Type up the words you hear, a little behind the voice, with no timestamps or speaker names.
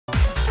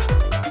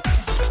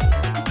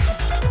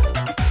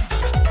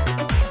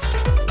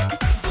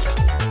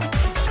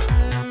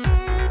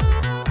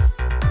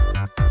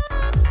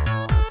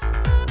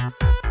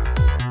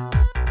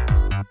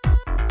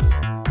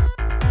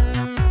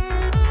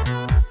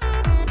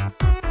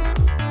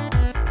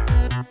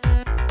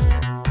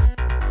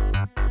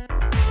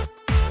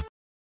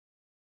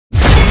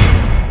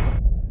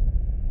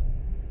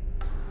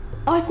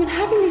been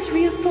having these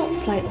real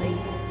thoughts lately.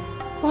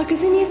 Like,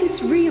 is any of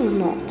this real or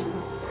not?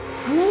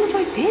 How long have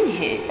I been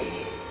here?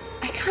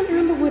 I can't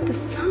remember what the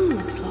sun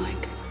looks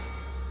like.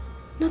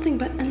 Nothing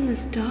but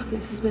endless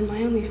darkness has been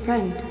my only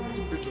friend.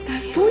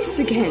 That voice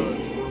again.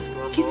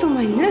 It gets on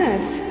my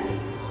nerves.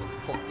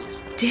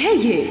 Dare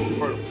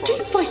you?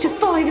 Street Fighter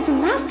V is a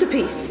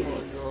masterpiece.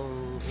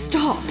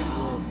 Stop.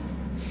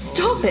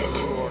 Stop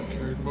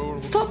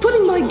it. Stop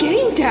putting my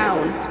game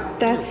down.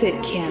 That's it,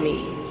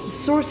 Cammy. The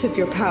source of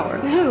your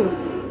power.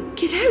 No.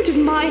 Get out of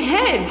my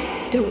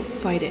head. Don't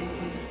fight it.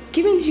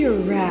 Give in to your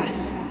wrath.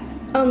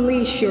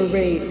 Unleash your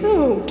rage.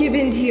 No, give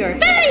in to your...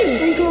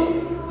 Ankle,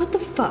 what the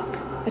fuck?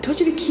 I told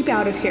you to keep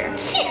out of here.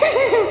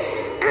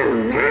 Oh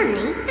my,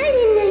 I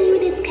didn't know you were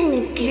this kind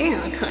of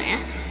girl, Cora.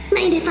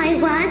 Mind if I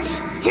watch?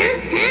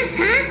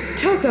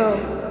 Toko.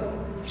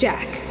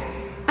 Jack.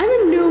 I'm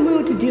in no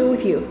mood to deal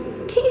with you.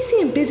 Can't you see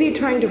I'm busy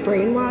trying to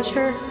brainwash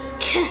her?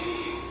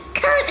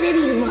 Call it whatever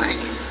you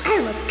want. I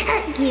will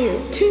cut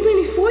you. Too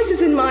many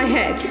voices in my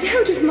head. Get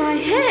out of my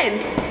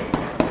head.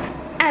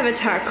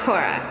 Avatar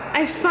Korra,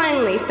 I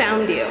finally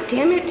found you.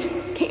 Damn it.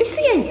 Can't you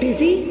see I'm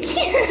busy?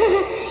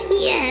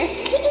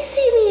 Yes, can you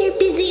see we are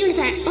busy with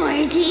our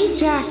orgy?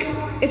 Jack,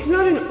 it's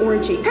not an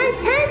orgy.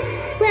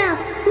 Well,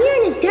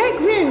 we're in a dark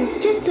room,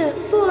 just the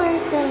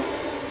 5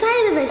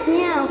 of us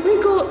now.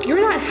 Winkle,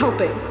 you're not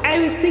helping. I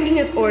was thinking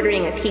of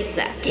ordering a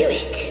pizza. Do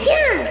it.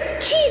 Yeah,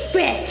 cheese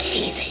bread,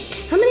 cheese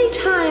it. How many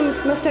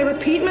times must I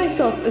repeat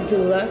myself,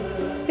 Azula?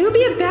 It would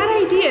be a bad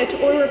idea to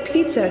order a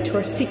pizza to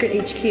our secret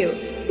HQ.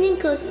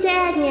 Winkle's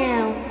sad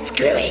now.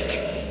 Screw it.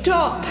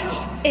 Stop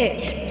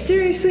it.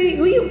 Seriously,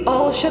 will you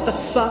all shut the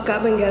fuck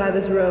up and get out of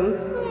this room?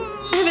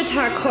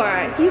 Avatar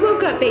Korra, you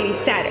woke up baby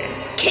Saturn.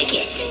 Kick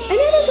it. And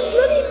now there's a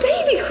bloody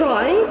baby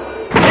crying.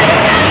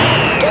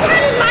 Get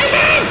out of my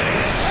head!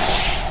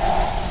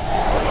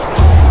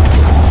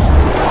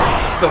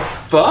 The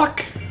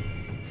fuck?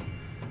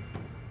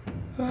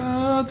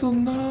 It's a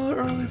little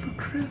early for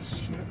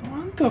Christmas.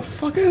 What the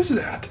fuck is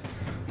that?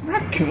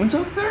 Raccoons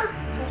up there?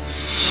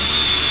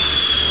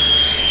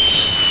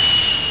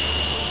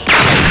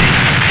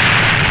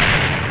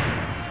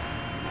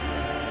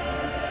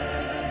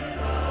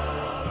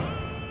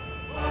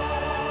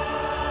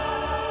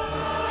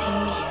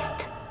 I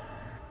missed.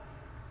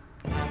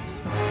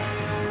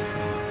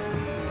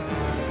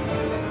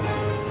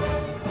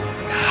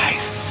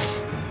 Nice.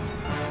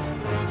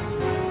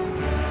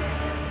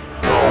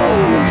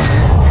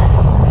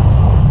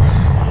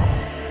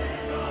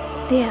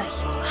 There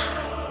you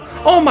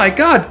are. Oh my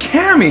god,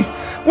 Cammy!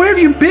 Where have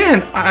you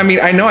been? I mean,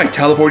 I know I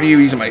teleported you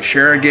using my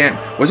share again.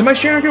 Was it my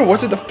share again or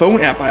was it the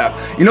phone app I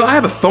have? You know, I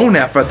have a phone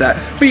app for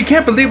that. But you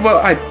can't believe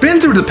what I've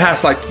been through the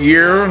past like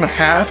year and a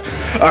half.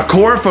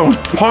 Cora phone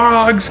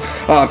pogs.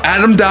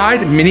 Adam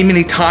died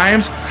many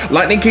times.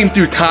 Lightning came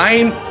through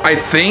time, I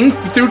think,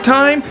 through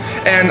time.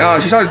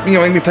 And she started,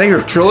 making me play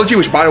her trilogy,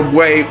 which by the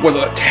way was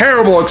a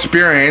terrible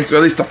experience, or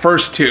at least the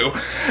first two.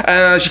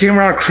 She came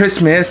around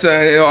Christmas.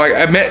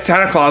 I met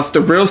Santa Claus,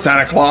 the real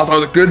Santa Claus. I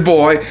was a good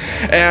boy.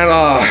 And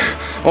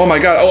oh my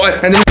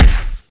god, and then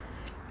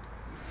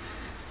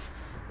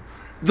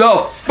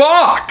the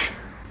fuck?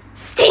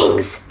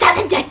 Stings,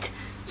 doesn't it?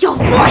 Your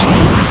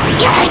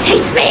voice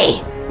irritates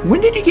me.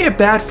 When did you get a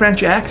bad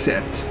French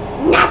accent?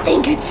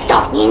 Nothing could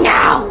stop me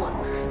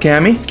now.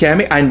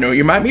 Cammy, I know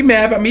you might be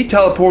mad about me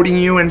teleporting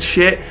you and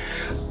shit,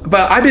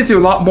 but I've been through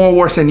a lot more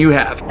worse than you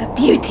have. A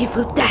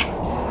beautiful death,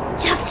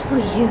 just for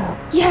you.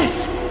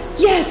 Yes,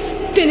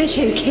 finish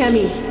him,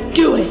 Cammy.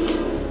 Do it.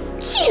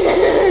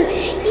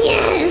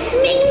 Yes,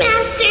 make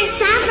Master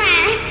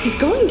suffer. He's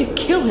going to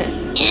kill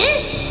him.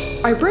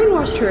 I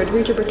brainwashed her to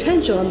reach her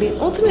potential and be an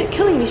ultimate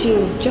killing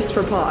machine just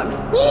for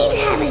pogs. We need to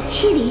have a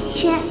chitty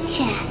chat.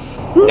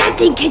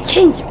 Nothing can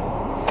change me.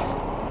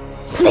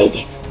 Play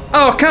this.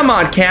 Oh, come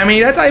on,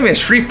 Cammy. That's not even a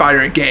Street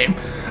Fighter game.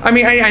 I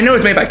mean, I know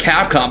it's made by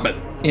Capcom, but,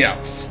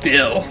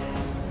 still.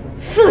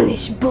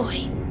 Foolish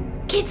boy.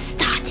 Get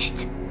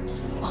started.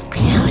 Or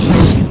perish.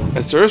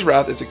 Asura's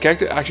Wrath is a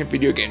character action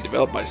video game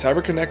developed by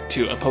CyberConnect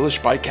 2 and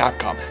published by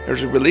Capcom. It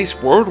was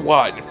released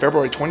worldwide in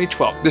February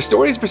 2012. The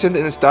story is presented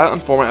in the style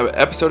and format of an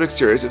episodic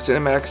series of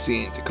cinematic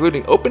scenes,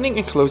 including opening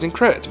and closing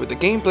credits, with the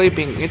gameplay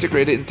being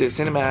integrated into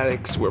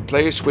cinematics where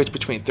players switch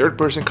between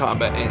third-person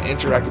combat and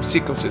interactive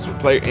sequences with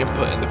player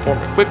input in the form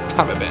of quick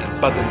time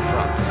event button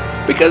prompts.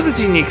 Because of its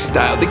unique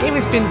style, the game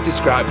has been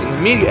described in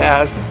the media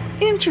as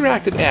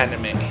interactive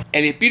anime,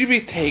 and it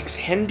beautifully takes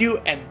Hindu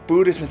and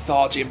Buddhist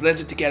mythology and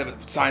blends it together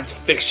with science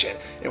fiction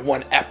in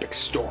one epic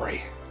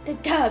story. The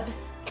dub.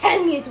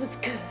 Tell me it was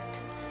good.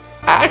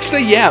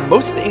 Actually, yeah,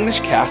 most of the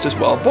English cast is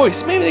well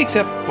voiced, maybe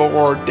except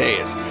for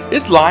Deus.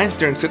 His lines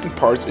during certain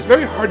parts is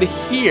very hard to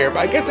hear, but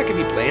I guess that could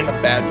be blamed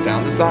on bad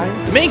sound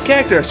design. The main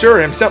character,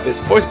 Asura himself, is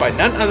voiced by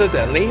none other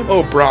than Liam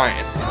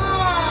O'Brien.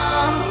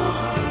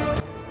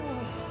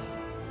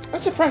 I'm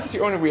surprised at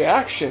your own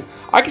reaction.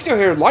 I can still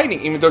hear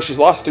Lightning, even though she's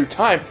lost through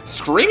time,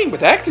 screaming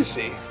with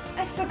ecstasy.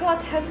 I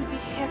forgot how to be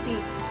happy.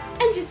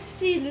 I'm just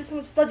feeling so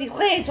much bloody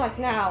rage right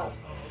now.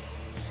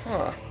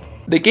 Huh.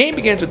 The game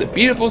begins with a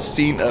beautiful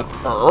scene of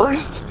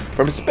Earth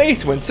from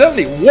space when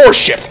suddenly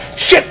warships,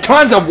 shit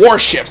tons of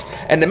warships,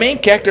 and the main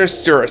character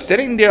Asura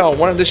sitting there on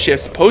one of the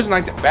ships posing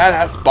like the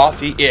badass boss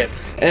he is.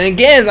 And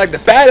again, like the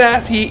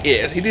badass he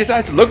is, he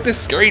decides to look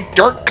this scary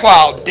dark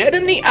cloud dead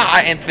in the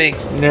eye and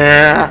thinks,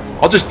 nah,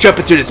 I'll just jump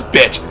into this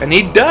bitch. And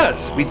he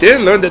does. We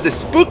then learn that the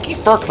spooky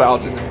fur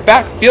clouds is in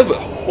fact filled with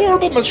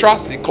horrible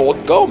monstrosity called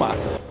Goma,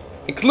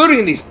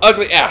 including these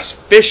ugly ass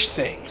fish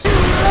things.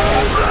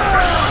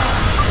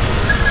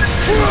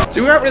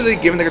 So we aren't really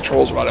given the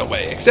controls right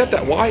away, except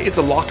that Y is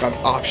a lock-on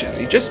option.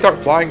 You just start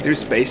flying through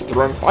space,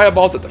 throwing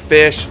fireballs at the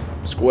fish,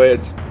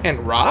 squids, and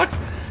rocks.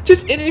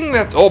 Just anything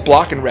that's all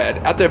black and red,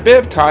 after a bit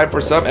of time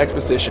for some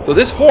exposition. So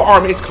this whole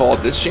army is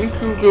called the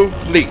Shinkugu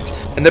Fleet,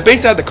 and they're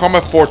based out of the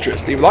Karma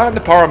Fortress. They rely on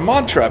the power of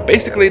mantra,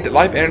 basically the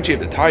life energy of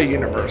the entire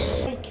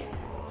universe. Like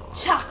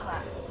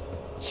chakra,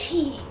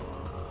 chi,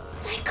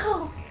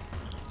 psycho,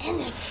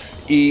 energy.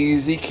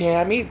 Easy,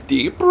 Cammy,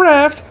 deep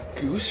breaths,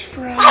 goose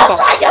fry. I'll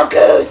find your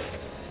goose!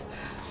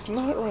 That's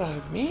not what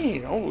I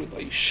mean.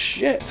 Holy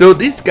shit. So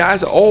these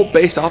guys are all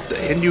based off the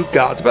Hindu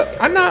gods, but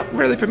I'm not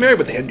really familiar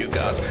with the Hindu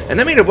gods. And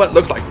they're made of what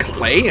looks like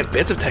clay and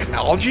bits of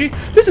technology.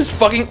 This is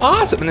fucking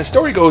awesome. And the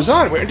story goes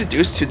on. We're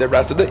introduced to the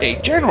rest of the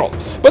 8 generals.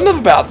 But enough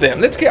about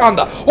them. Let's get on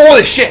the...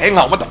 Holy shit, hang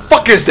on. What the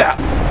fuck is that?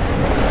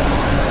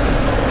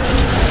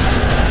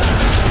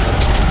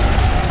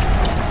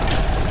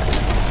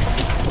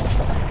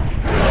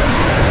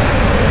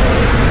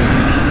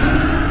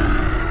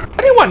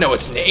 I don't want to know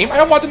its name. I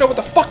don't want to know what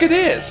the fuck it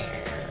is.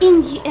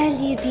 In the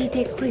early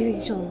Vedic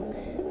religion,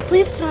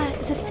 Flita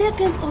is a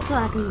serpent or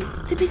dragon,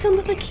 the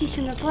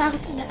personification of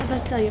drought and the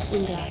adversary of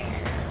Indra.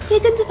 He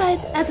identified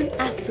as an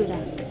Asura.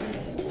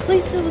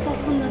 Flita was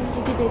also known in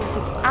the debates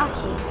as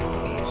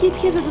Ahi. He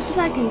appears as a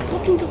dragon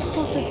talking to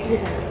closer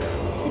rivers.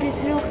 It is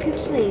heroically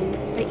slain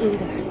by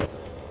Indra.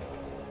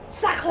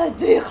 Sacre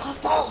de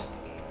croissant!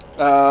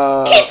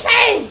 Keep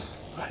playing!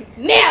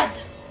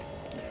 Merde!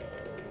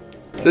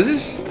 So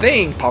this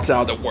thing pops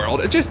out of the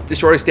world. It just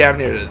destroys damn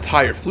near the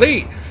entire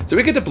fleet. So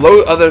we get to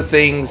blow other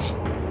things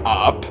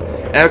up,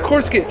 and of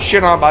course get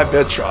shit on by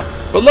Vitra.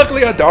 But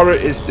luckily our daughter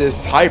is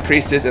this high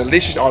priestess and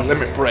unleashes our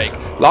limit break,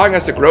 allowing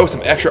us to grow some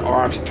extra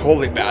arms.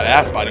 Totally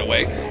badass, by the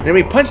way. And then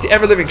we punch the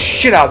ever-living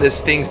shit out of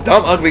this thing's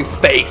dumb, ugly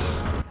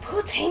face.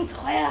 Putain,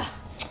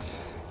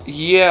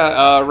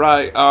 Yeah,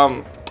 right.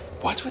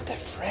 What's with the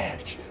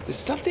French? There's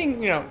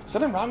something,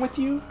 something wrong with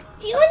you?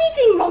 the only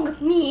thing wrong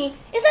with me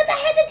is that I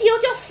had to deal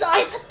with your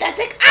sorry,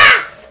 pathetic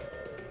ass!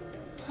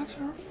 That's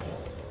her.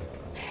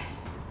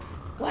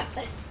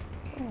 Worthless.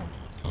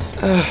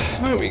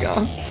 Moving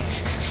on.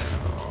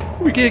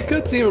 We get a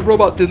cutscene of a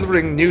robot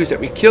delivering news that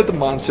we killed the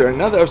monster, and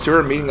another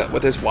Asura meeting up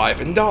with his wife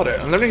and daughter,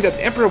 and learning that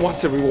the Emperor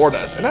wants to reward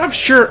us. And I'm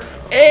sure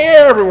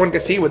everyone can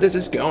see where this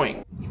is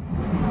going.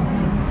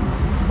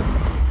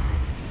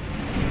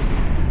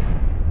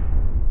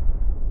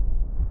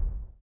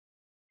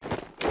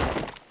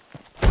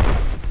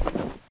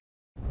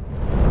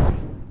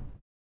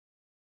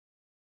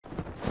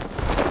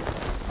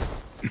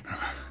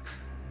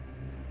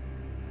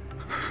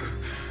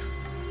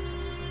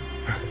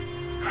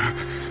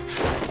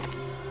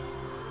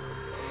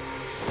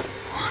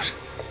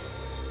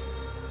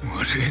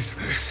 What is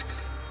this?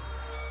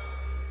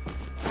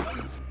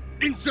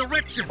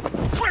 Insurrection!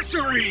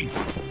 Treachery!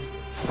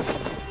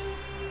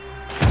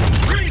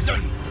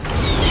 Treason!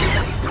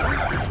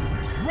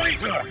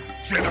 Traitor!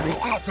 General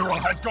Asura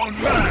has gone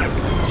mad!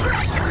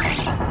 Treachery!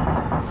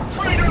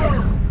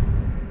 Traitor!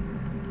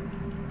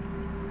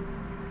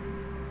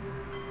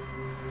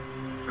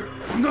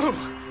 No!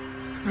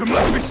 There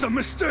must be some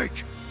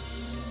mistake!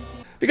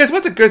 Because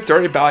what's a good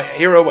story about a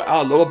hero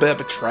without a little bit of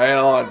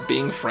betrayal and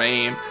being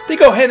framed? They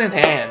go hand in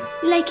hand.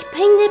 Like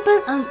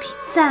pineapple on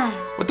pizza.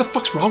 What the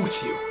fuck's wrong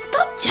with you?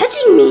 Stop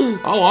judging me!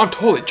 Oh, I'm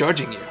totally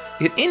judging you.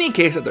 In any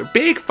case, after a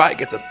big fight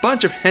gets a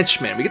bunch of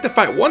henchmen, we get to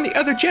fight one of the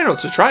other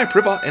generals to try and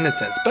prove our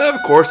innocence. But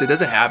of course, it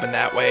doesn't happen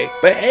that way.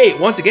 But hey,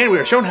 once again, we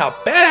are shown how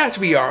badass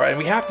we are, and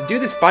we have to do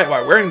this fight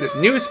while wearing this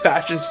newest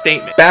fashion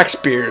statement. Back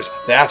spears.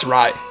 That's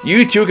right.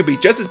 You two can be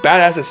just as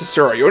badass as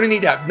Asura. You only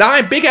need to have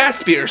 9 big-ass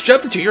spears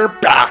shoved into your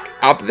back.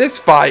 After this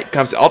fight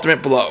comes the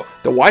ultimate blow.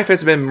 The wife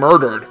has been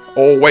murdered.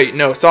 Oh wait,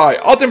 no, sorry.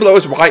 Ultimate blow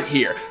is right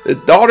here. The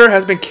daughter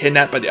has been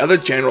kidnapped by the other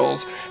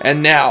generals,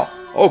 and now,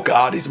 oh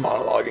god, he's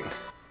monologuing.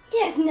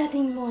 There's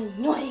nothing more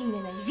annoying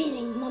than a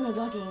reading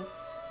monologuing.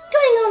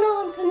 Going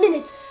on for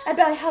minutes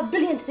about how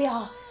brilliant they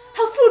are,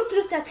 how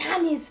foolproof their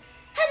plan is,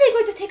 how they're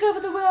going to take over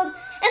the world,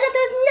 and that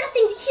there's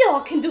nothing the hero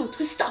can do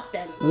to stop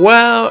them.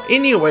 Well,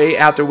 anyway,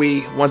 after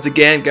we once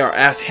again get our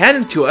ass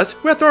handed to us,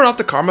 we're thrown off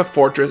the Karma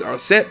Fortress, are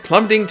sent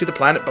plummeting to the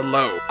planet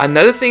below.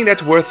 Another thing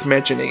that's worth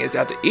mentioning is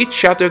that after each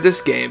chapter of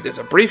this game, there's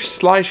a brief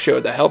slideshow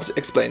that helps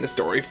explain the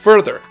story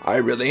further. I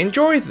really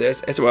enjoyed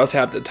this, as well as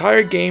have the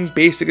entire game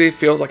basically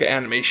feels like an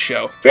anime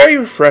show. Very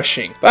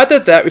refreshing. But after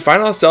that, we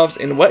find ourselves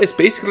in what is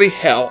basically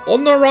hell, or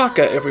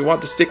Naraka if we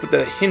want to stick with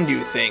the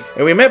Hindu thing.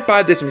 And we met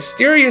by this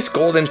mysterious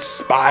golden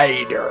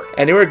spider.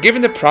 And they were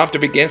given the prompt to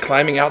begin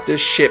climbing out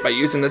this shit by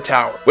using the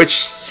tower, which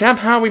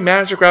somehow we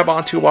managed to grab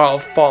onto while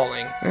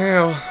falling.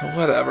 Well,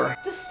 whatever.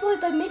 Destroyed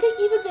by mega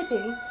evil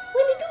weapon.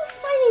 When they do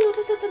finally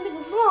notice that something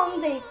was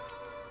wrong, they...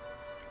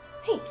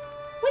 Hey,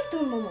 wait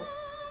a moment.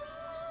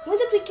 When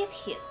did we get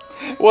here?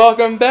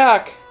 Welcome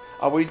back.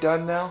 Are we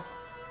done now?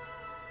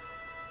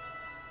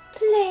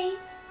 Play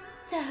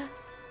the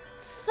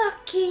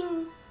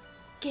fucking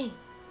game.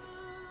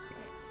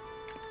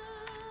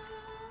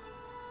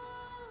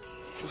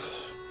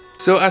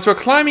 So as we're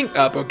climbing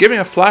up, we're giving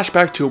a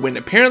flashback to when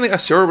apparently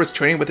Asura was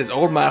training with his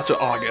old master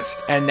August.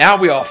 And now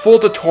we are full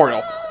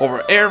tutorial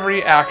over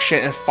every action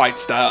and fight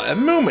style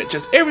and movement,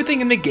 just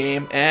everything in the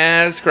game.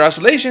 As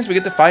congratulations, we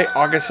get to fight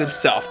August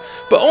himself,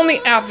 but only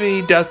after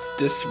he does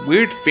this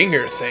weird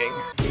finger thing.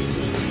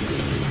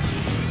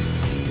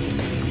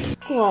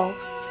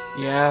 Gross.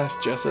 Yeah,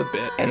 just a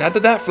bit. And after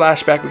that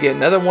flashback, we get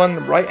another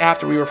one right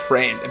after we were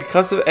framed. And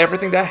because of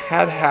everything that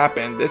had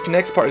happened, this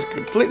next part is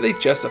completely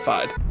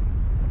justified.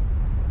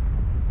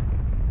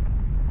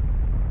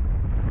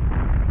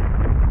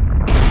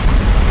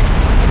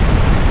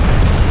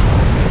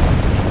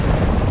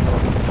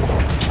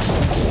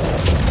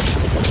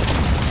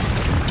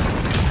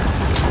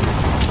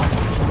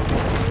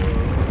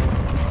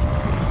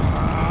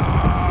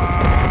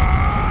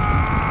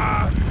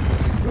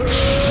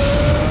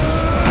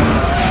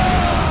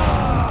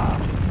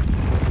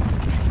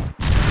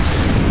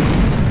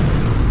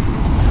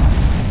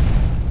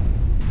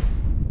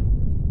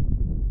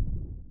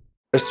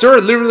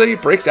 Asura literally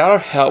breaks out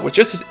of hell with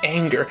just his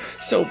anger,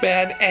 so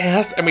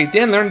badass, and we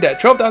then learned that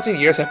 12,000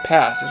 years had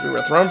passed as we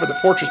were thrown from the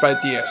fortress by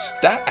Diaz.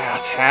 That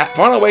asshat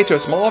found a way to a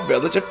small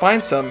village to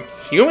find some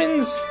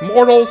humans,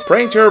 mortals,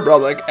 praying to her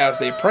relic. As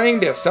they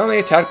praying, they are suddenly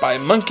attacked by a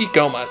monkey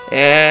Goma,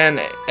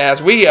 and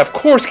as we of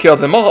course killed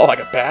them all like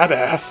a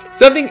badass,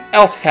 something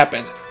else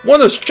happens. One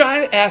of those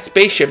giant ass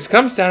spaceships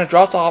comes down and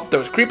drops off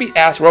those creepy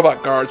ass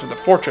robot guards from the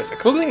fortress,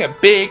 including a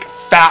big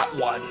fat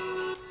one.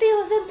 They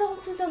resemble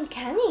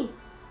uncanny.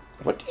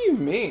 What do you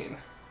mean?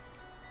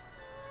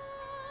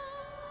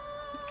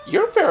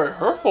 You're very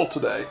hurtful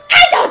today.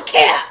 I don't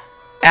care!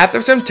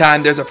 After some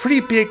time, there's a pretty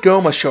big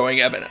Goma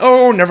showing up, and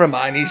oh, never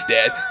mind, he's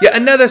dead. Yet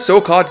another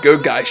so-called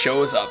good guy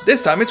shows up.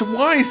 This time it's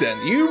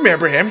Wizen. You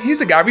remember him? He's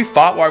the guy we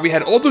fought while we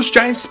had all those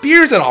giant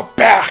spears on our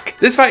back.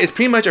 This fight is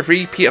pretty much a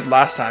repeat of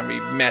last time we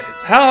met him.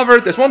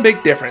 However, there's one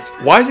big difference.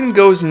 Wizen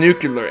goes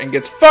nuclear and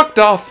gets fucked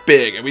off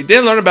big, and we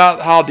then learn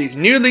about how these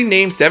newly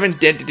named 7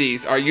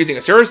 entities are using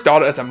Asura's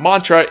daughter as a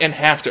mantra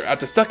enhancer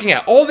after sucking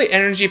out all the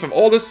energy from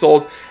all the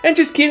souls and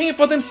just keeping it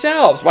for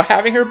themselves by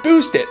having her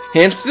boost it.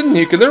 Hence the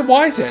nuclear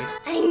Wizen.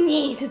 I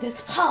need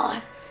this power.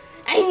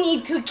 I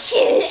need to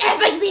kill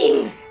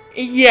everything.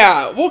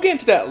 Yeah, we'll get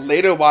into that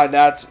later why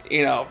that's,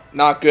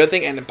 not a good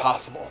thing and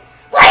impossible.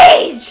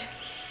 Rage!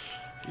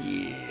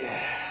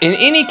 Yeah. In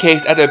any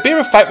case, after a bit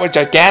of a fight with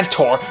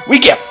Gigantor, we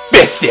get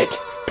fisted!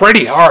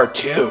 Pretty hard,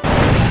 too.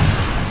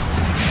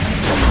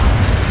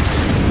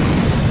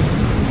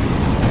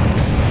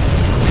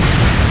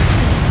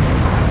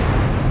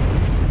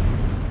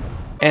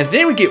 And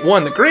then we get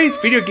one of the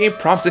greatest video game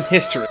prompts in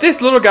history.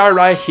 This little guy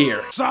right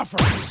here.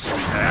 Suffers.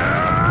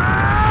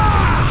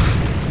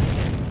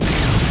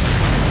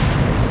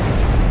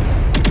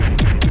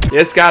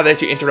 This guy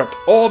lets you interrupt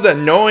all the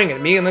annoying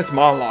and meaningless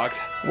monologues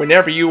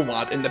whenever you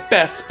want in the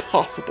best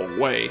possible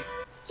way.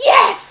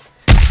 Yes!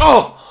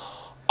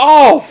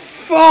 Oh,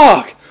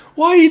 fuck!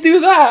 Why do you do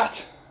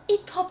that?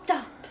 It popped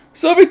up.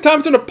 So every time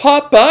it's gonna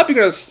pop up,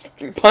 you're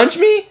gonna punch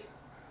me?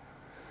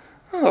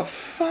 Oh,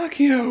 fuck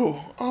you.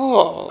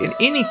 Oh. In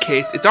any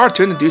case, it's our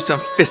turn to do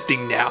some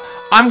fisting now.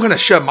 I'm gonna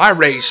shove my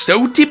rage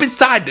so deep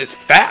inside this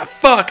fat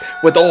fuck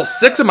with all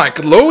 6 of my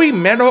glowy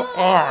metal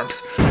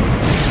arms.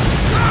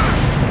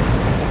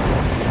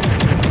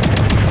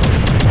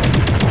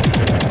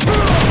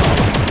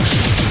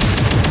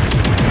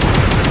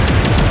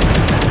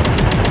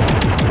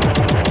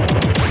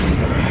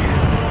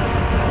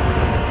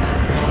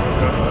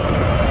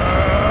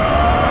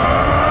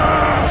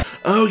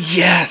 Oh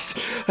yes,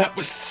 that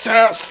was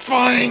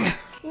satisfying.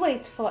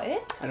 Wait for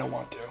it. I don't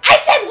want to. I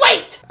said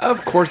wait!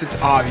 Of course it's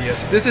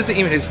obvious. This isn't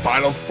even his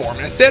final form.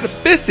 And instead of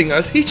fisting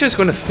us, he's just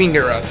gonna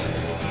finger us.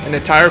 An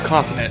entire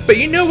continent. But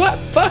you know what?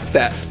 Fuck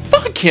that.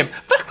 Fuck him.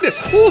 Fuck this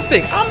whole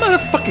thing. I'm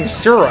motherfucking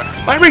Asura.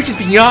 My rage is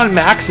beyond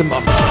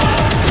maximum.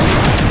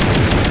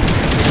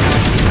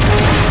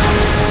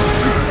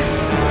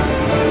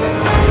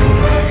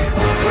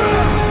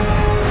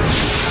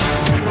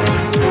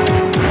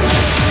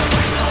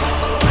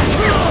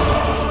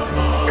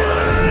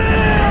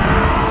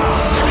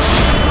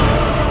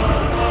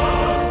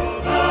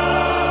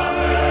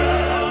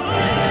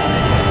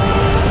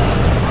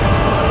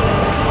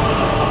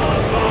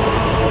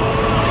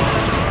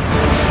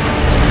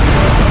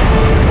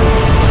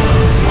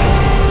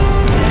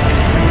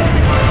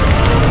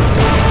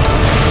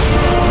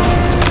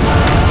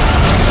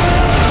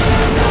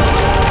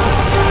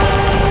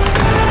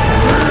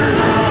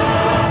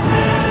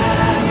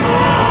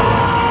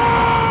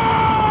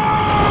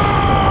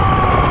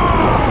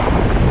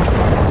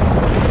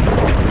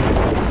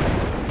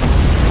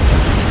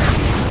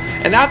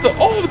 And after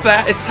all of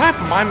that, it's time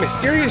for my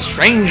mysterious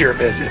stranger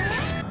visit.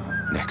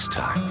 Next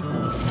time,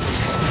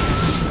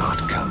 do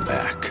not come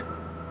back.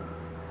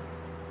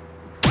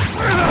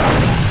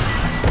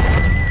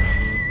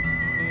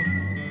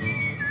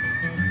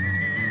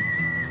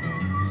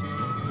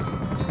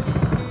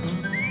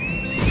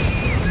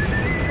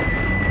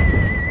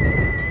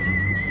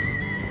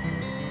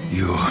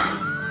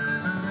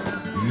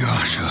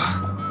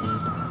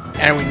 Yasha.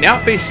 And we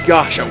now face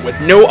Yasha with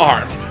no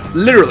arms.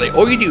 Literally,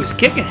 all you do is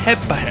kick and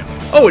headbutt him.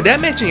 Oh, did I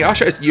mention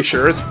Yasha is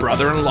Yashura's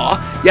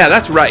brother-in-law? Yeah,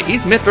 that's right,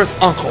 he's Mithra's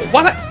uncle.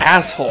 What an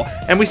asshole.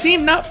 And we see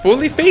him not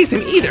fully phase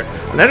him either.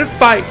 Another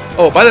fight.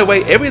 Oh, by the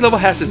way, every level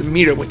has this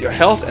meter with your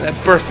health and a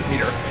burst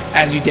meter.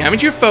 As you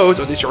damage your foes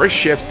or destroy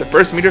ships, the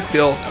burst meter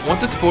fills, and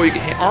once it's full, you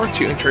can hit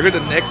R2 and trigger the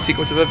next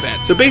sequence of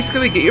events. So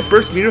basically, get your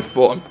burst meter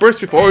full and burst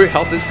before your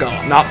health is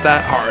gone. Not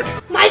that hard.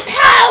 My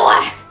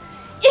power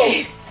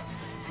is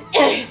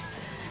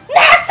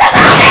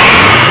maximum!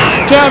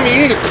 Cammy,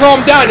 you need to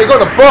calm down, you're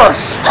gonna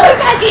burst! What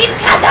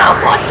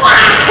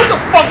What the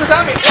fuck does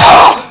that mean?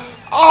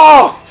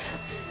 Oh!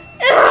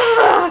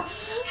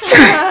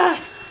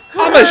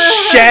 A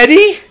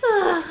machete?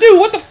 Dude,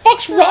 what the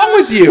fuck's wrong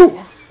with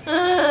you?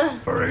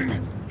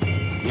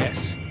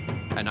 Yes,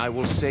 and I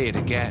will say it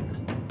again.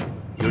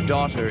 Your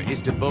daughter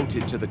is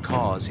devoted to the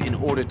cause in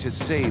order to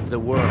save the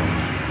world.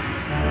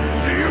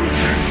 Who do you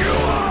think you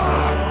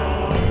are?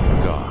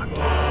 God.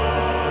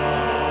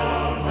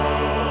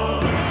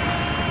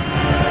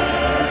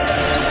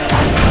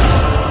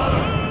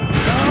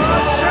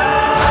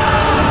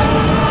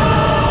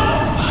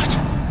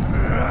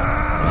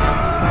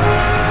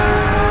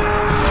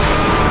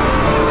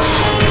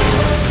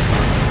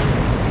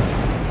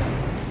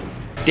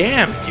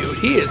 Damn, dude,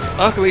 he is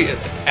ugly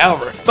as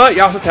ever. But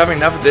Yasha's having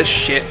enough of this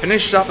shit,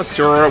 finishes off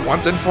Asura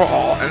once and for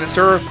all, and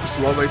Asura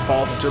slowly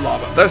falls into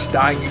lava, thus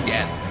dying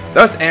again.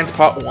 Thus ends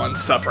Part 1,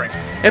 suffering.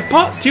 In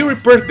Part 2,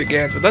 rebirth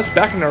begins with us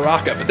back in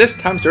Naraka, but this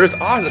time Asura's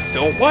eyes are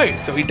still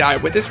white, so he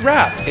died with his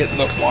wrath, it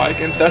looks like,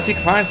 and thus he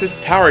climbs his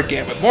tower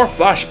again with more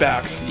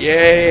flashbacks.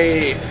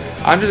 Yay!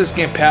 I'm just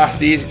getting past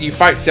these. You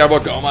fight several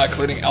Goma,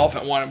 including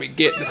Elephant One, and we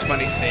get this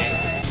funny scene.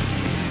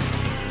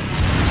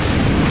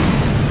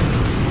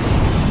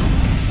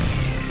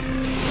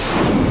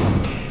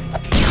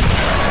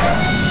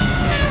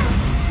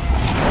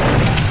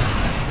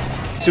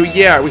 So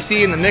yeah, we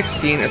see in the next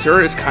scene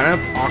Asura is kind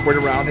of awkward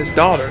around his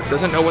daughter.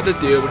 Doesn't know what to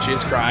do when she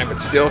is crying, but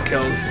still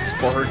kills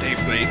for her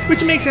deeply.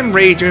 Which makes him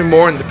rage even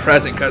more in the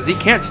present, because he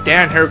can't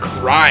stand her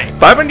crying.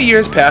 500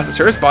 years pass,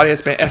 Asura's body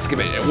has been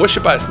excavated and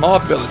worshipped by a small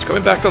village,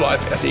 coming back to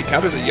life as he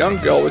encounters a young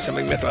girl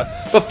resembling Mithra.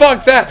 But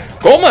fuck that!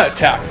 Goma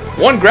attack!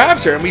 One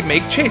grabs her and we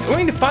make chase,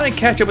 only to finally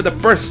catch up with a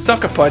burst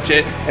sucker punch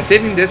it and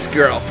saving this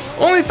girl.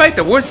 Only fight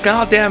the worst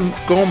goddamn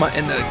Goma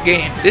in the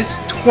game, this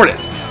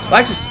tortoise.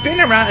 Likes to spin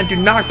around and do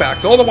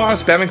knockbacks, all the while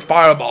spamming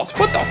fireballs.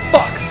 What the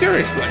fuck?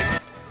 Seriously.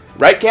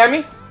 Right,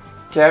 Cammy?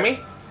 Cammy?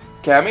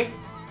 Cammy?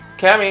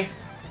 Cammy?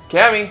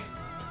 Cammy?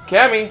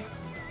 Cammy?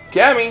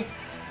 Cammy?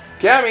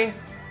 Cammy?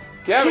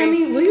 Cammy?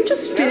 Cammy, will you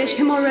just finish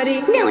him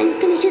already? No one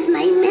finishes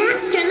my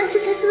master unless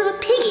it's his little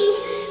piggy.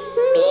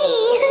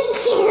 Me.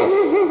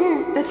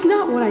 That's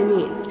not what I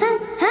mean.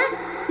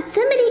 Huh? Did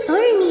somebody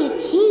order me a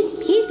cheese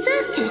pizza?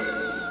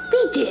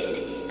 We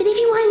did. But if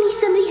you want me,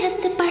 somebody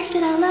has to barf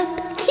it all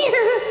up.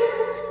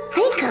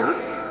 Michael,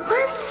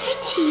 what's her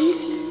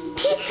cheese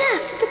pizza?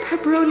 The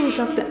pepperoni's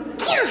off the...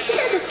 It's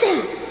not the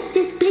same.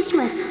 This bitch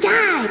must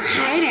die.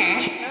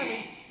 Harder.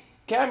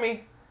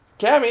 Cammy?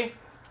 Cammy?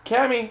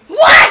 Cammy?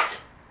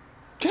 What?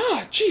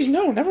 God, jeez,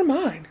 no, never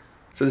mind.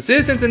 So the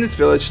citizens in this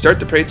village start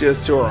to pray to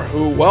Asura,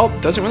 who, well,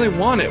 doesn't really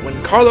want it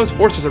when Carlos'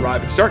 forces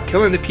arrive and start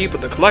killing the people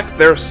to collect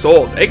their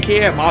souls,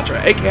 aka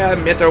Matra, aka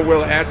Mithra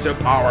will answer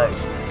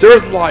powers.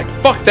 Asura's like,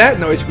 fuck that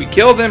noise, we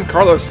kill them,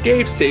 Carlos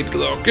escapes, saves the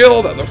little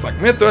girl that looks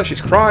like Mithra, she's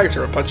crying,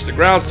 Asura punches the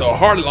ground so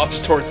hard and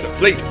launches towards the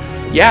fleet.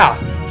 Yeah,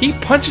 he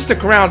punches the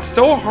ground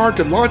so hard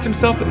to launch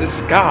himself in the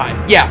sky.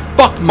 Yeah,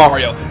 fuck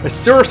Mario.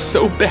 Asura's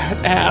so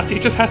badass, he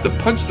just has to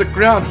punch the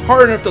ground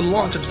hard enough to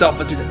launch himself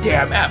into the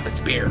damn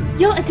atmosphere.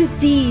 You're a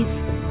disease.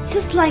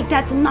 Just like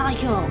that,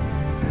 Michael.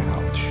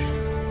 Ouch.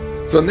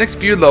 So the next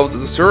few levels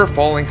is Asura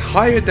falling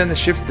higher than the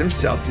ships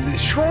themselves and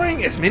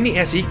destroying as many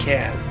as he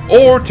can.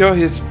 Or till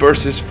his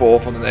burst is full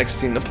for the next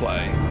scene to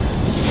play.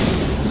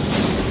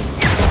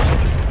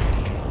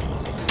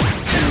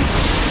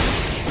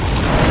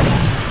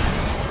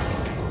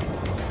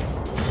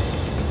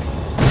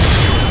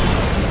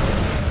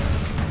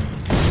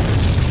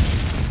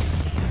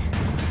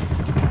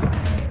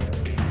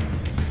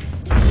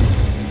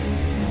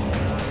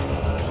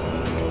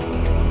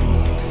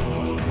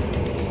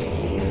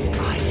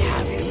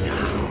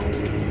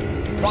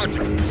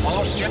 Roger.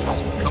 All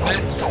ships,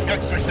 commence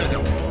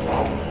exorcism.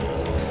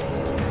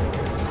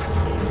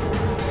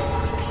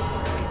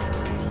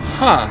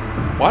 Huh.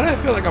 Why do I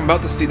feel like I'm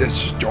about to see the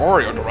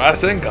story of the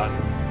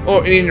Rasengan?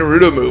 Or any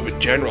Naruto move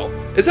in general.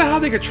 Is that how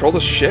they control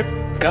the ship?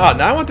 God,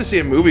 now I want to see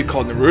a movie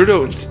called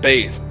Naruto in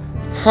Space.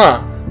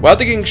 Huh. While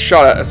they're getting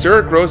shot at,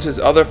 Asura grows his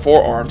other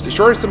four arms,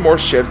 destroys some more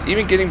ships,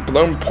 even getting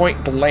blown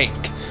point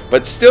blank.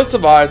 but still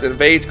survives and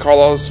invades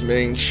Carlo's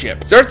main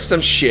ship. Starts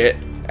some shit,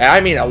 and I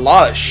mean a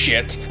lot of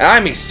shit, and I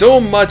mean so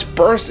much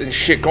bursts and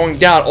shit going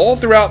down all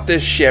throughout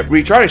this ship.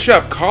 We try to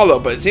shut up Carlo,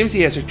 but it seems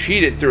he has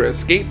retreated through an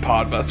escape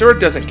pod, but Asura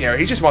doesn't care,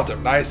 he just wants a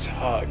nice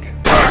hug.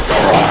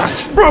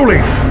 Broly,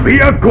 be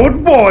a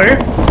good boy.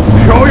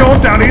 Show your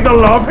daddy the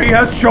love he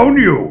has shown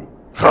you.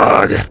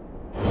 Hug.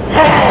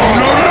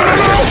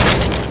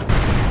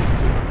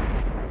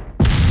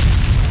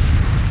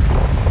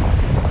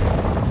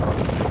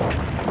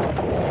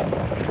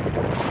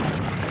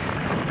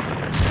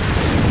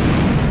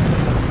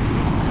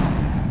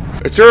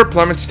 Asura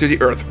plummets to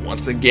the earth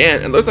once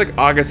again, and looks like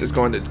August is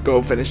going to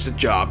go finish the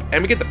job,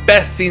 and we get the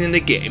best scene in the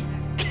game.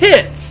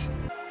 Tits!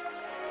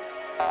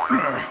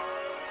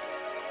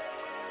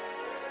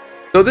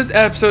 So this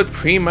episode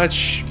pretty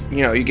much,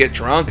 you know, you get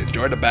drunk,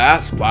 enjoy the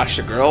bath, splash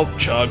the girl,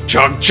 chug,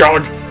 chug,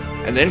 chug,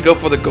 and then go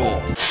for the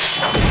goal.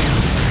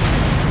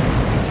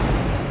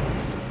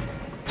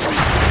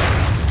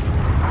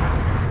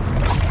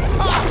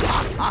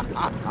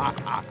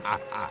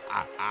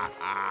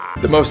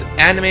 The most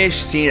animated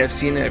scene I've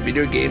seen in a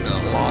video game in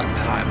a long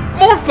time.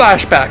 More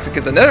flashbacks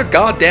against another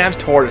goddamn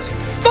tortoise.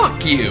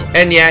 Fuck you!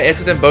 And yeah, it's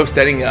with them both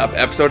setting up,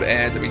 episode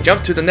ends, and we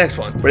jump to the next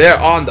one. Where they're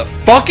on the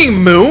fucking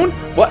moon?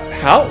 What?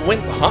 How? When?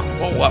 Huh?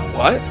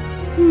 What?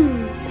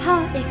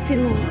 Par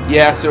excellent.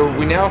 Yeah, so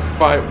we now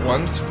fight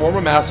one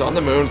former master on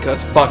the moon,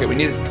 cause fuck it, we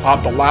need to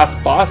top the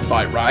last boss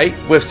fight, right?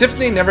 With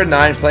Symphony Number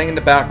 9 playing in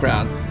the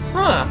background.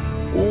 Huh.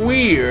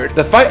 Weird.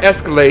 The fight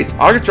escalates,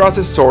 August draws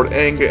his sword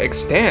and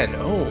extend.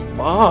 Oh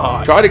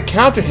my. Try to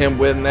counter him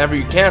whenever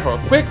you can for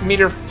a quick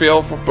meter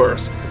fill for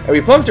bursts. And we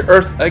plummet to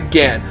Earth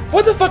again.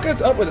 What the fuck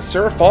is up with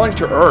Asura falling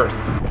to Earth?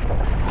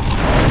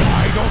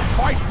 I don't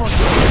fight for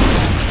good,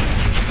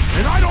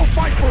 and I don't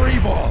fight for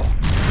evil.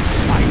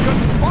 I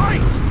just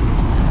fight.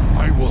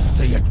 I will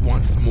say it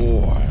once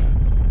more.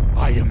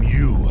 I am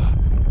you,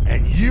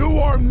 and you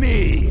are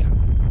me.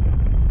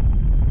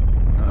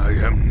 I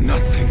am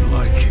nothing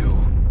like you.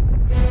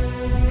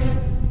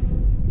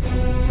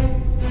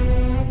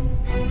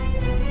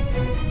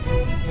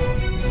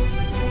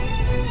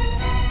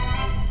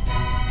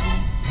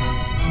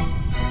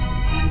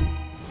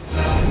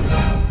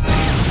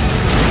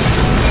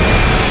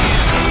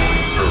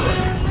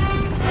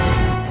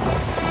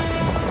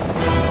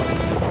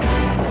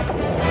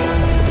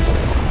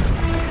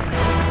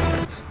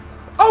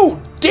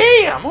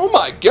 Damn! Oh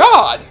my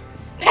god!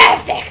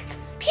 Perfect!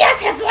 Pierce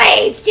his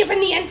rage deep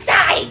from the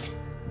inside!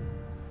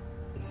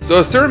 So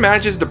Asura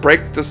manages to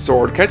break the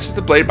sword, catches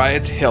the blade by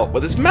its hilt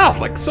with his mouth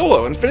like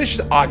Solo, and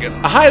finishes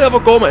August. A high-level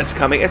Goma is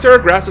coming, and Asura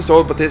grabs the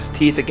sword with his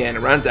teeth again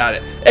and runs at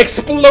it.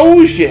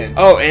 Explosion!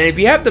 Oh, and if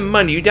you have the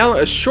money, you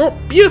download a short,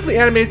 beautifully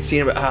animated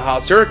scene about how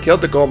Asura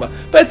killed the Goma,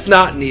 but it's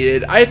not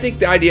needed. I think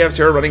the idea of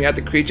Asura running at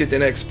the creature in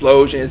an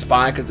explosion is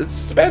fine because it's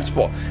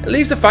suspenseful. It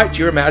leaves the fight to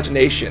your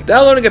imagination.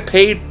 Downloading a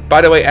paid,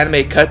 by the way,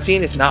 anime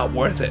cutscene is not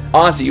worth it.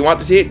 Honestly, you want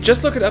to see it?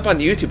 Just look it up on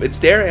YouTube. It's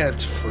there and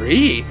it's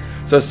free.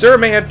 So Asura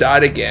may have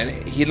died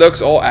again. He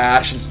looks all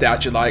ash and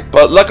statue-like,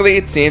 but luckily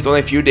it seems only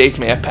a few days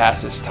may have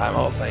passed this time.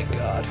 Oh, thank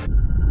God.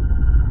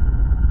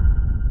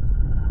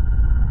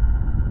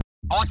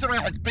 Asura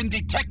has been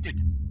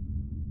detected.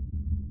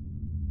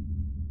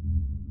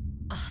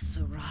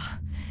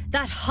 Asura,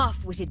 that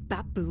half-witted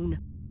baboon.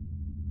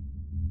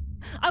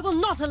 I will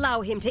not allow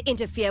him to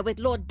interfere with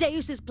Lord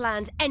Deus's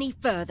plans any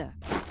further.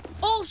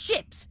 All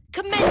ships,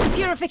 commence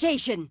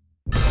purification.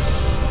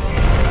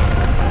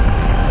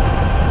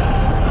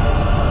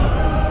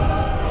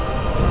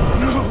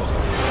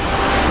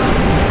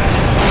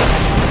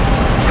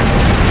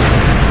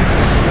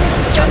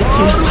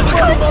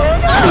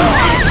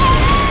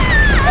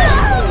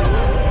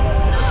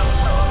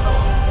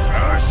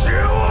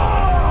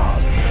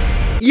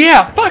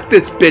 Yeah, fuck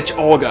this bitch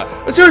Olga.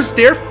 Asura's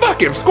there,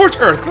 fuck him, scorch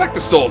earth, collect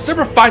the souls.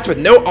 Silver fights with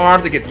no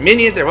arms against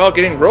minions and while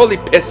getting royally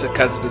pissed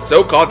because the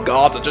so-called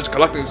gods are just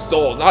collecting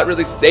souls, not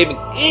really saving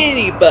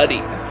anybody.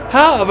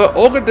 However,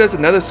 Olga does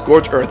another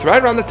scorch earth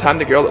right around the time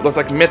the girl that looks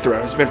like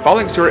Mithra, who's been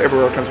following Asura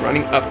everywhere, comes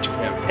running up to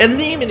him. And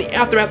Liam in the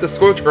aftermath of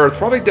scorch earth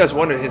probably does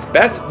one of his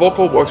best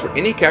vocal works for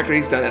any character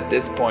he's done at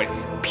this point.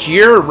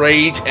 Pure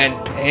rage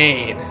and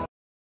pain.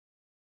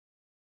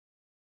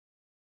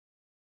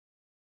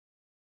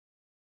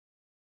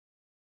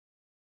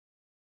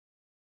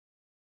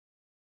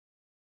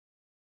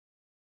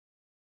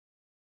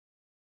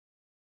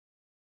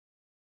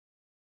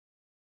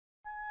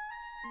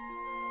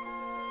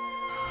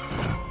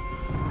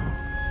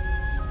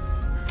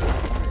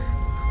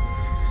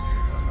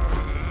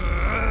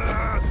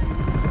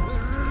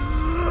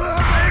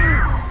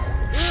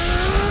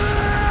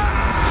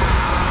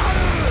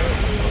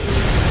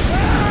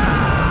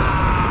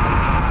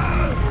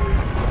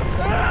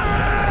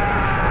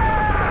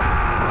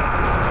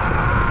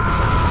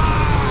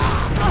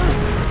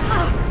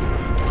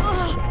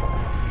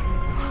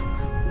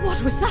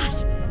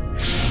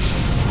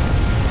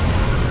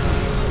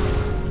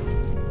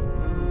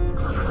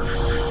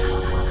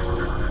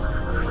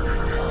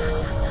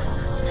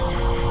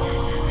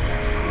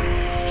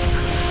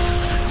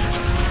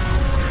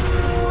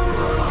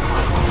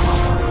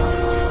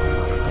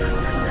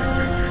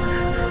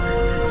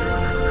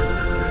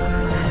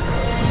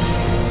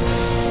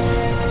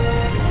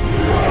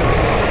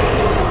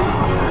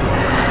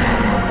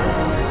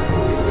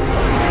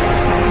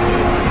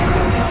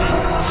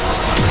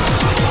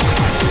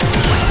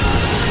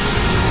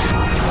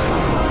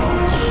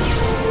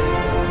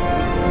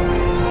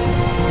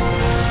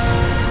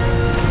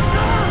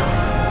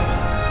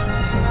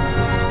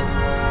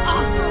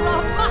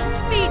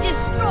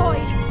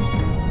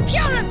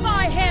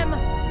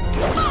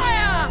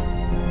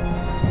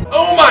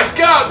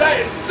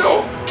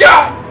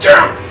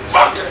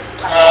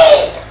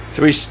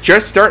 So we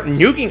just start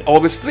nuking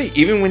Olga's fleet,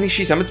 even when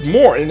she summons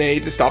more in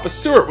aid to stop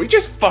Asura. We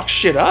just fuck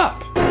shit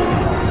up.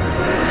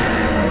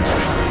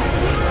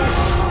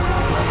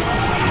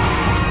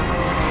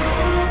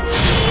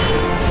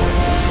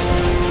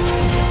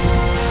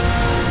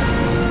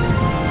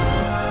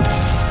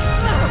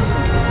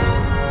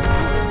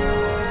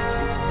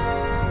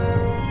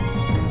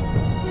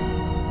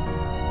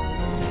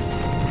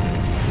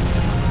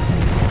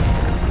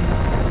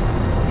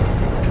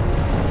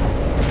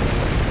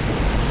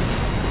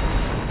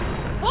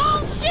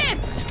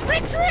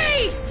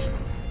 Retreat!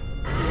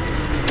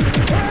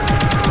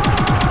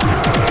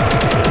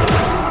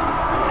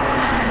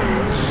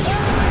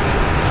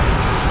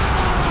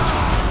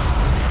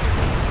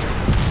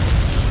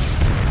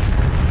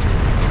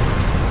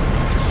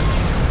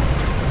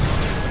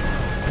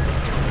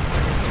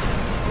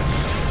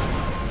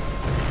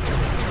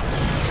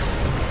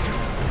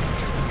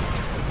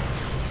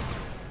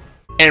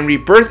 And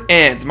Rebirth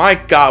ends. My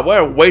god,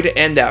 what a way to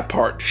end that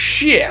part.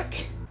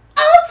 Shit.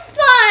 Old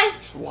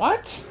Spice!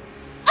 What?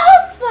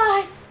 Old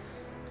Spice!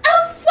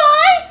 Old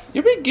Spice!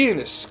 You're beginning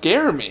to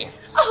scare me.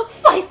 Old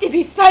Spice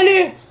debut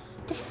spelling!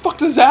 The fuck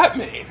does that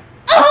mean?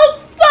 Old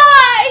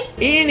Spice!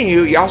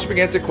 Anywho, Yasha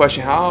begins to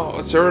question how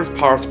Asura's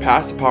power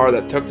surpassed the power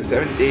that took the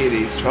 7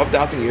 deities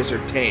 12,000 years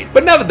to obtain.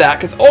 But enough of that,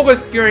 because Olga,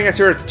 fearing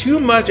Asura too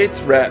much a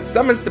threat,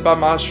 summons the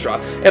Brahmastra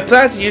and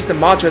plans to use the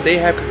mantra they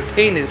have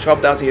contained in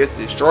 12,000 years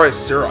to destroy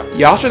Asura.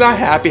 Yasha not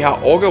happy how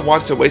Olga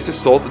wants to waste the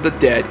souls of the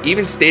dead,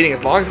 even stating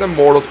as long as they're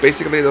mortals,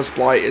 basically their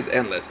supply is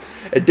endless.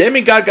 A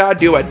demigod gotta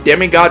do what a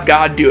demigod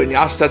gotta do, and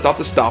Yasha sets off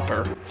to stop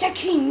her.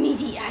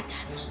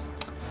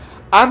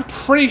 I'm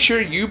pretty sure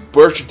you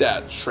butchered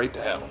that straight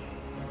to hell.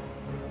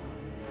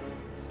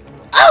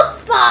 Old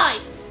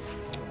Spice!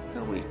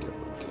 Here we go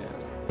again.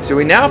 So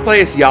we now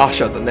play as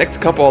Yasha the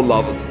next couple of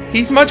levels.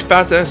 He's much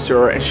faster than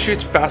Asura and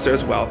shoots faster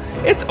as well.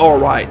 It's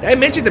alright. I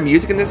mentioned the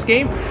music in this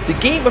game. The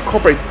game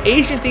incorporates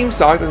Asian themed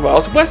songs as well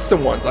as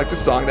Western ones, like the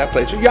song that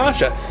plays with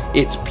Yasha.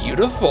 It's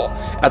beautiful.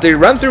 After you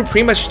run through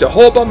pretty much the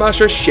whole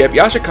Brahmastra ship,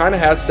 Yasha kinda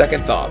has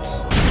second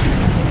thoughts.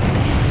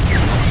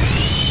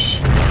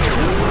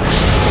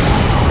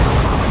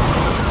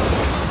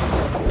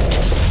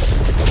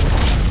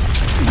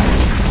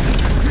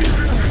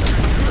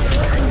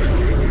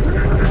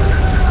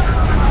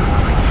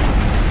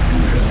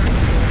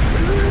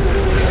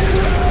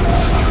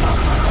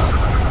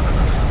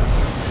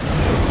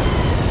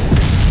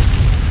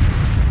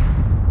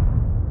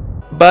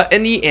 But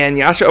in the end,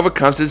 Yasha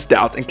overcomes his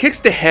doubts and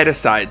kicks the head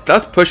aside,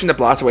 thus pushing the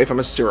blast away from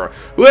Asura,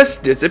 who has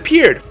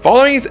disappeared.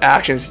 Following his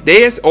actions,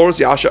 Deus orders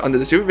Yasha under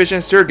the supervision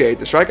of Sergei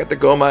to strike at the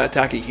Goma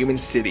attack a human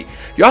city.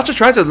 Yasha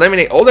tries to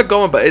eliminate all the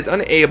Goma but is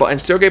unable, and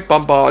Sergei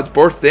bombards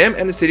both them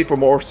and the city for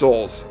more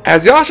souls.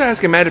 As Yasha has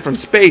commanded from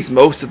space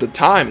most of the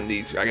time in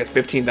these,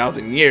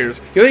 15,000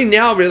 years, he only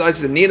now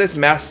realizes the needless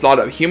mass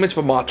slaughter of humans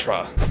for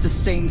Matra. It's the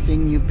same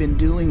thing you've been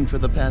doing for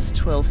the past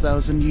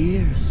 12,000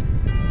 years.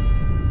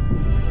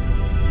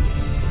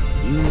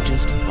 You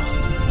just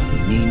fought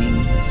a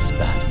meaningless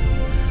battle.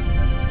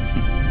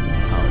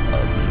 How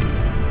ugly.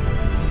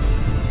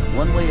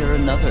 One way or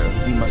another,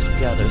 we must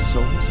gather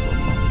souls for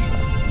Mantra.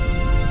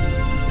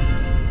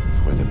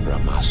 For the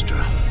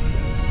Brahmastra.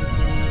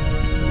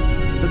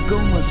 The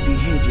Goma's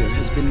behavior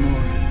has been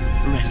more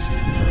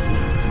restive of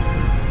late.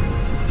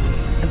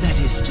 That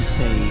is to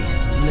say,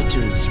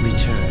 Vlitter's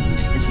return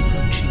is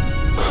approaching.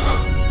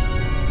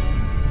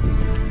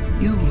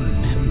 You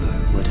remember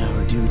what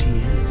our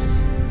duty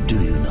is, do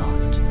you not?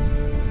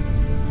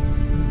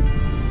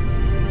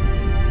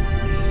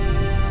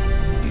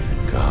 Even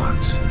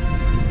gods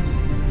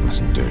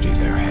must dirty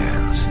their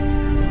hands.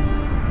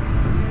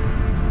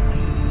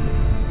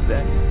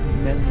 That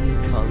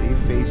melancholy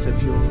face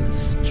of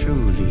yours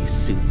truly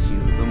suits you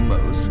the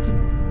most.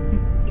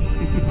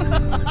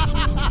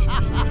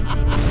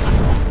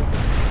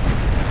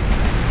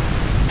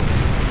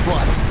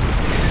 What?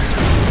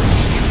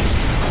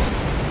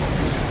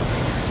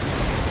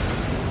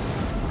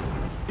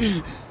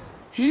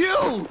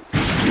 You!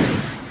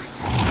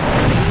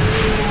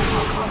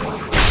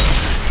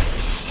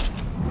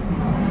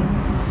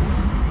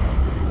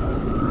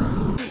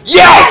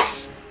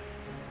 Yes!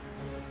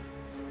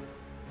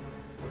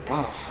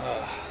 Wow,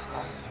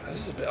 this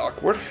is a bit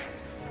awkward.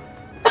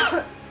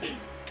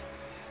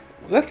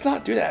 Let's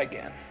not do that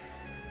again.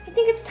 I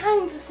think it's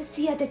time for us to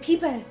see other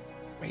people.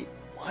 Wait,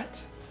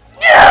 what?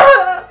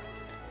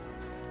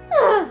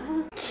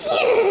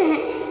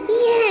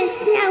 Yes,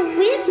 now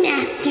whip,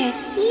 Master.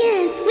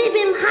 Yes, whip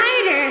him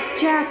harder.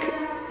 Jack,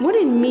 what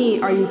in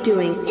me are you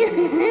doing?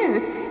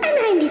 I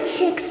mind the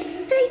chicks,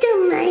 but I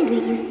don't mind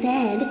what you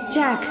said.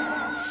 Jack,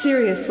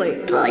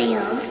 seriously.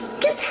 Boiled.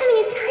 Just having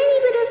a tiny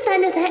bit of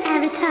fun with our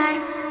avatar.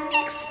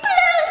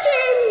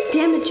 Explosion!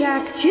 Damn it,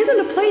 Jack. She isn't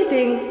a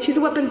plaything. She's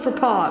a weapon for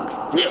pogs.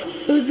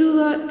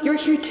 Uzula, you're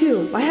here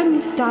too. Why haven't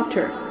you stopped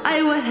her?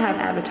 I would have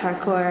Avatar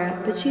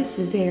Korra, but she's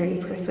very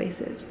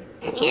persuasive.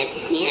 Snip,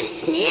 snip,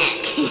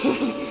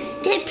 snip.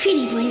 That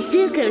pretty boy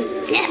Zuko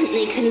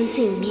definitely couldn't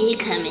see me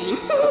coming.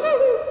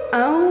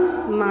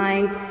 Oh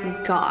my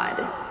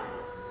god.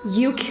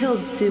 You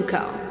killed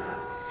Zuko.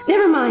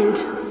 Never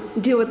mind.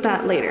 Deal with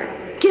that later.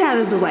 Get out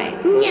of the way.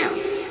 No,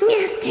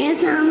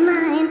 Master's all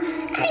mine.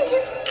 I'm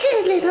his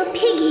good little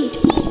piggy.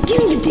 Give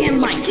me the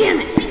damn mic, damn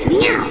it.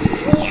 No.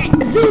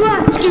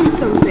 Azula, do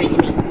something.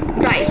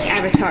 Right,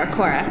 Avatar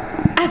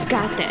Korra. I've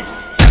got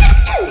this.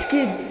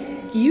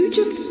 Did you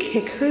just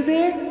kick her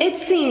there? It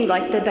seemed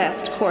like the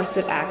best course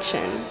of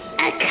action.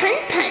 A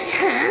cunt punch,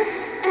 huh?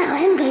 Oh,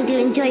 I'm going to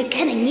enjoy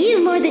cutting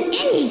you more than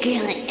any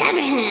girl I ever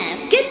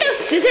have. Get those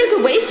scissors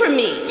away from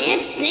me!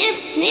 Snap, snap,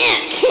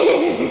 snap.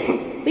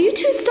 Will you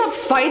two stop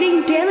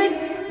fighting, damn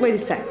it? Wait a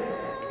sec.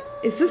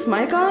 Is this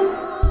mic on?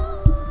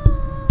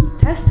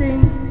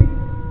 Testing.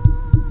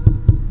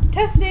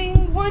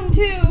 Testing, 1,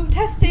 2,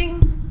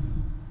 testing.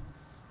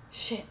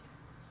 Shit.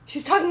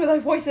 She's talking with our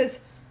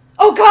voices.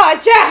 Oh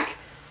God, Jack!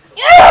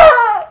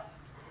 Yeah!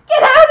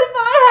 Get out of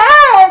my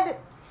head!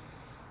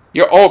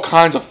 You're all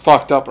kinds of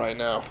fucked up right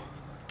now.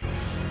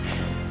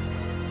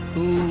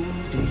 Who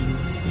do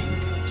you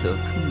think took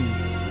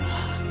Mithra?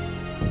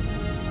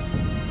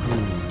 Who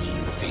do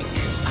you think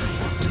I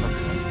took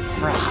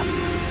from?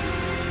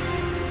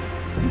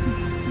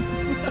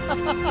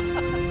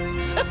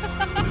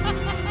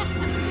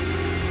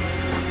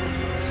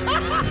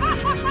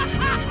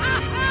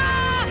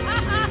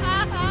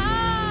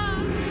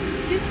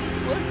 It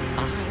was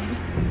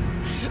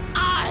I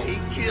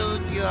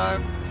killed your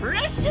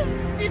precious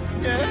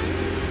sister.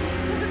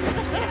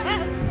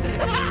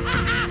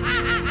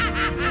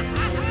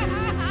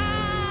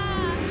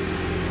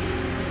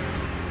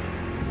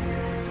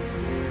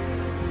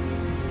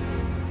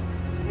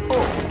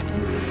 Oh,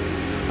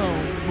 how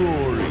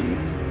boring.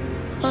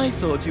 I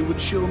thought you would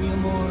show me a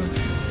more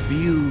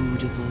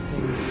beautiful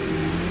face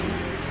than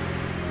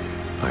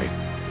that.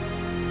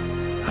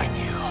 I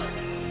knew.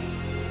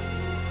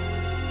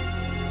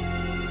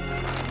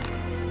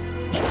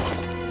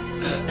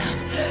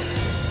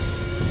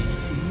 I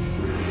see.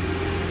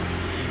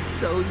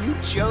 So you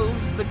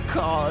chose the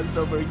cause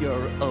over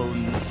your own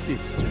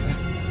sister.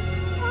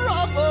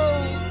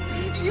 Bravo!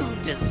 You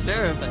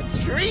deserve a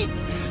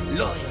treat,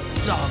 loyal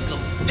dog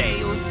of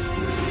Deus.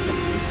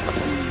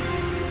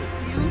 See the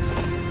beauty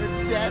in the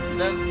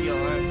death of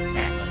your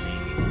family.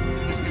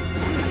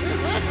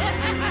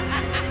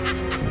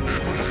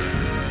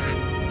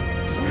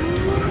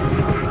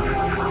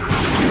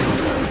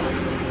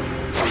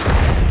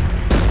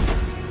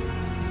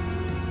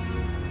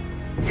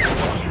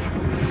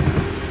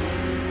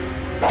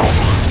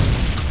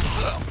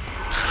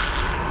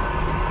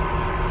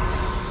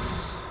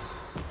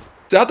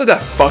 After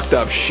that fucked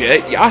up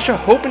shit, Yasha,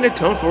 hoping to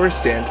atone for his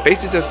sins,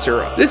 faces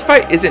Asura. This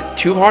fight isn't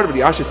too hard with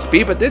Yasha's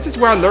speed, but this is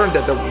where I learned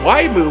that the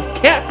Y move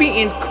can't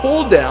be in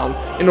cooldown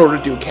in order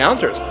to do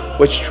counters.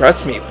 Which,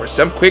 trust me, for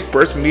some quick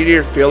burst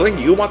meteor feeling,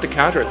 you want to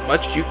counter as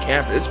much as you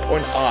can from this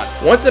point on.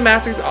 Once the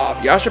mask is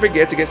off, Yasha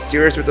begins to get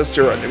serious with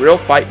Asura and the real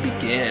fight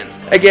begins.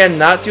 Again,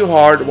 not too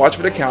hard, watch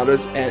for the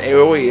counters and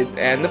AoE,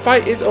 and the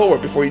fight is over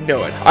before you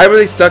know it. I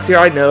really sucked here,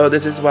 I know,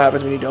 this is what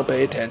happens when you don't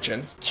pay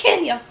attention.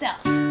 Kill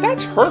yourself.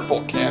 That's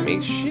hurtful,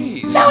 Cammy,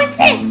 jeez. So is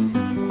this.